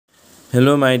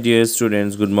Hello, my dear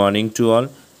students. Good morning to all.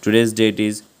 Today's date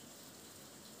is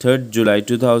 3rd July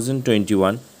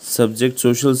 2021. Subject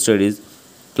Social Studies,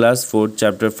 Class 4,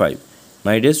 Chapter 5.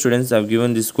 My dear students, I've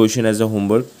given this question as a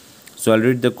homework. So I'll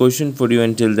read the question for you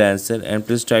and tell the answer. And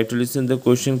please try to listen the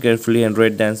question carefully and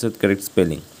write the answer with correct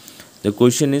spelling. The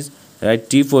question is write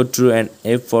T for true and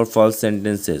F for false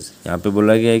sentences. यहाँ पे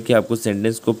बोला गया है कि आपको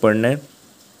sentence को पढ़ना है.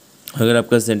 अगर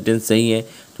आपका सेंटेंस सही है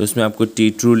तो उसमें आपको टी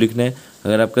ट्रू लिखना है.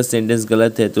 अगर आपका सेंटेंस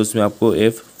गलत है तो उसमें आपको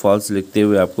एफ फॉल्स लिखते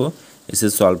हुए आपको इसे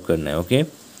सॉल्व करना है. Okay.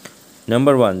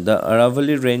 Number 1. The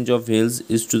Aravalli range of hills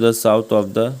is to the south of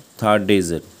the Thar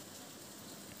desert.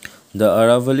 The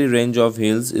Aravalli range of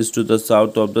hills is to the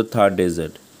south of the Thar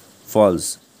desert.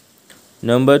 False.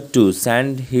 Number 2.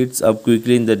 Sand heats up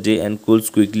quickly in the day and cools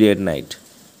quickly at night.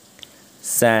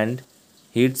 Sand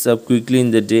heats up quickly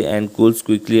in the day and cools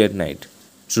quickly at night.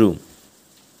 True.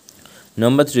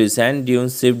 Number 3. Sand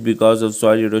dunes shift because of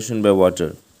soil erosion by water.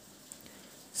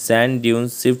 Sand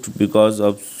dunes shift because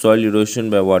of soil erosion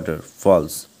by water.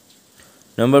 False.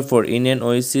 Number 4. In an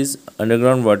oasis,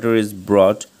 underground water is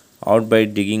brought out by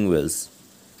digging wells.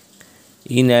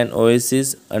 In an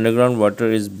oasis, underground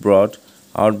water is brought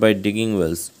out by digging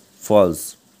wells. False.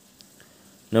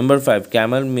 Number 5.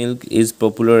 Camel milk is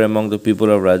popular among the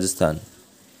people of Rajasthan.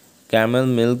 Camel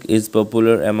milk is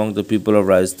popular among the people of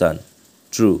Rajasthan.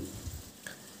 True.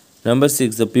 Number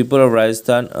 6. The people of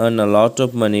Rajasthan earn a lot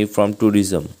of money from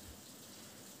tourism.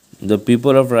 The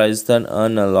people of Rajasthan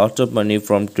earn a lot of money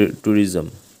from tourism.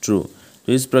 True.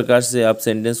 तो इस प्रकार से आप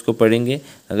sentence को पढ़ेंगे.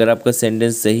 अगर आपका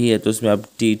sentence सही है तो उसमें आप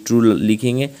टी ट्रू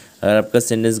लिखेंगे. अगर आपका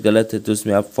सेंटेंस गलत है तो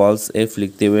उसमें आप फॉल्स एफ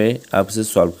लिखते हुए आप इसे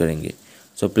सॉल्व करेंगे.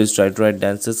 So please try to right the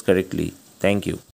answers correctly. Thank you.